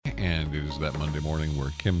And it is that Monday morning where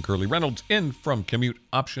Kim Curley Reynolds in from Commute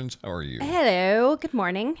Options. How are you? Hello. Good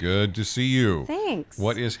morning. Good to see you. Thanks.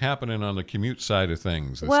 What is happening on the commute side of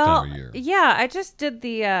things this time of year? Yeah, I just did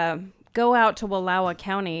the go out to Wallowa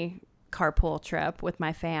County carpool trip with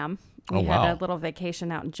my fam. We had a little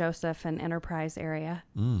vacation out in Joseph and Enterprise area.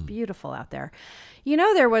 Beautiful out there. You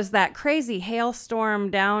know, there was that crazy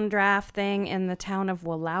hailstorm downdraft thing in the town of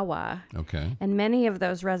Wallowa. Okay. And many of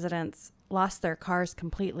those residents lost their cars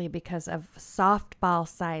completely because of softball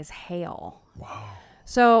size hail. Wow.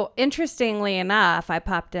 So interestingly enough, I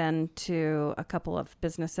popped into a couple of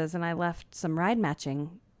businesses and I left some ride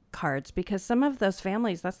matching cards because some of those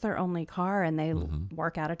families, that's their only car and they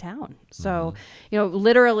work out of town. So, you know,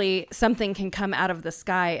 literally something can come out of the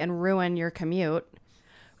sky and ruin your commute.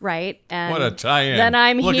 Right. And what a tie-in. Then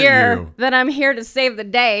I'm here to save the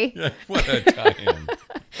day. Yeah, what a tie-in.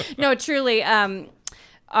 No, truly.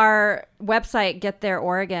 Our website, Get There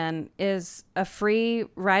Oregon, is a free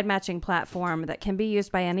ride matching platform that can be used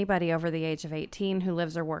by anybody over the age of 18 who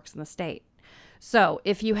lives or works in the state. So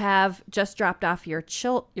if you have just dropped off your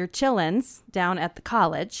chillins down at the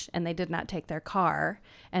college and they did not take their car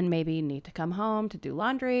and maybe need to come home to do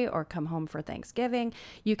laundry or come home for Thanksgiving,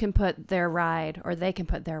 you can put their ride or they can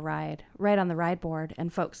put their ride right on the ride board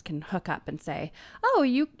and folks can hook up and say, oh,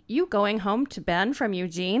 you going home to Bend from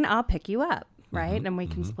Eugene? I'll pick you up. Right. And we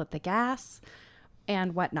can split the gas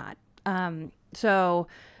and whatnot. So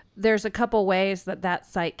there's a couple ways that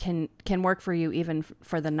site can work for you, even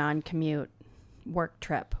for the non-commute work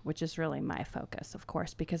trip, which is really my focus, of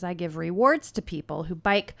course, because I give rewards to people who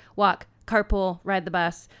bike, walk, carpool, ride the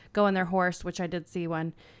bus, go on their horse, which I did see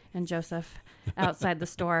one in Joseph outside the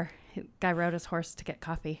store. Guy rode his horse to get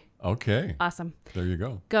coffee. Okay. Awesome. There you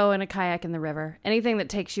go. Go in a kayak in the river. Anything that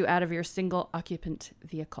takes you out of your single occupant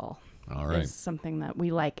vehicle. All right. Is something that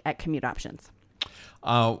we like at Commute Options.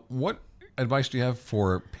 What advice do you have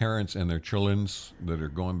for parents and their children that are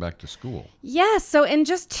going back to school? Yes. So in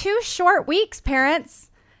just 2 short weeks, parents,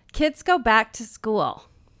 kids go back to school.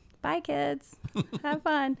 Bye, kids. Have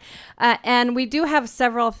fun. And we do have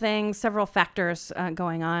several factors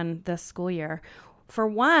going on this school year. For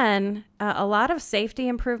one, a lot of safety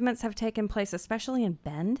improvements have taken place, especially in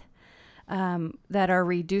Bend. That are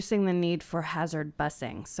reducing the need for hazard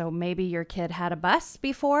busing. So maybe your kid had a bus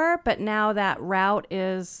before, but now that route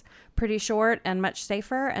is pretty short and much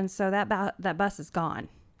safer, and so that bus is gone.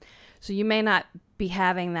 So you may not be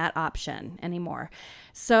having that option anymore.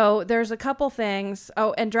 So there's a couple things.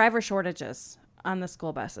 Oh, and driver shortages on the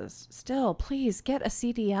school buses. Still, please get a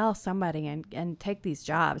CDL, somebody, and take these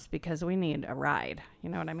jobs because we need a ride. You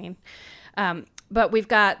know what I mean? But we've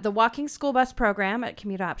got the walking school bus program at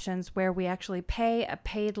Commute Options where we actually pay a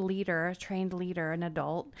paid leader, a trained leader, an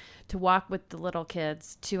adult, to walk with the little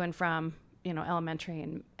kids to and from, elementary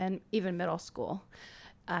and even middle school.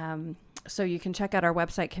 So you can check out our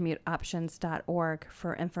website, commuteoptions.org,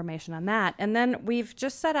 for information on that. And then we've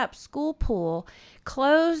just set up school pool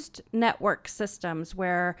closed network systems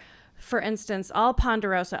where, for instance, all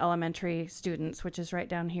Ponderosa Elementary students, which is right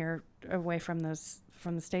down here away from the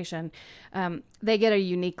station, they get a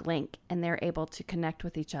unique link and they're able to connect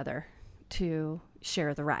with each other to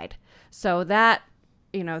share the ride. So that,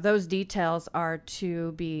 those details are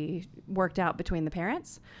to be worked out between the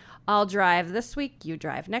parents. I'll drive this week, you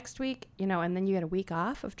drive next week, and then you get a week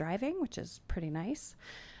off of driving, which is pretty nice.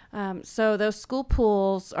 So those school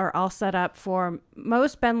pools are all set up for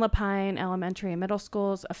most Ben Lapine elementary and middle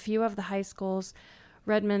schools, a few of the high schools,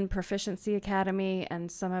 Redmond Proficiency Academy,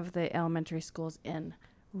 and some of the elementary schools in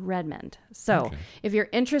Redmond. So if you're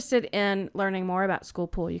interested in learning more about school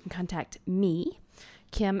pool, you can contact me,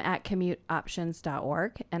 Kim at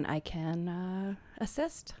commuteoptions.org, and I can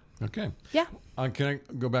assist. Okay. Yeah. Can I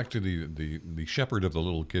go back to the shepherd of the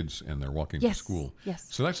little kids and they're walking to school? Yes.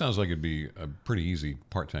 So that sounds like it'd be a pretty easy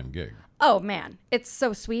part-time gig. Oh, man. It's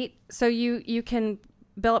so sweet. So you can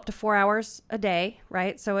bill up to 4 hours a day,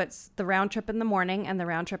 right? So it's the round trip in the morning and the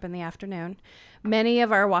round trip in the afternoon. Many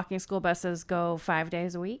of our walking school buses go 5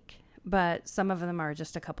 days a week, but some of them are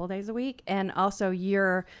just a couple days a week. And also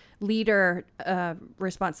your leader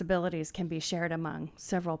responsibilities can be shared among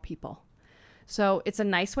several people. So it's a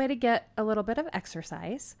nice way to get a little bit of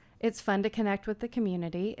exercise. It's fun to connect with the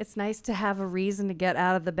community. It's nice to have a reason to get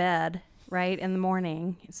out of the bed, right, in the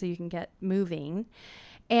morning so you can get moving.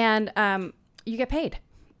 And you get paid.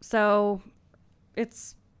 So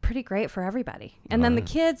it's pretty great for everybody. And then the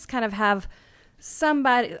kids kind of have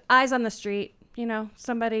somebody, eyes on the street,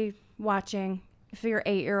 somebody watching. If your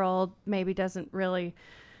 8-year-old maybe doesn't really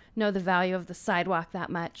know the value of the sidewalk that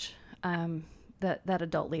much, that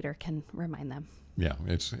adult leader can remind them. Yeah,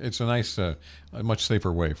 it's a nice, a much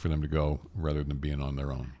safer way for them to go rather than being on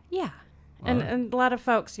their own. Yeah. And a lot of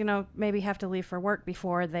folks, maybe have to leave for work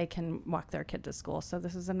before they can walk their kid to school. So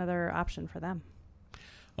this is another option for them.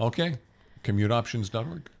 Okay,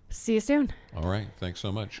 commuteoptions.org. See you soon. All right, thanks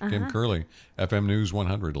so much. Kim Curley, FM News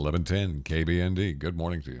 100, 1110, KBND. Good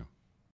morning to you.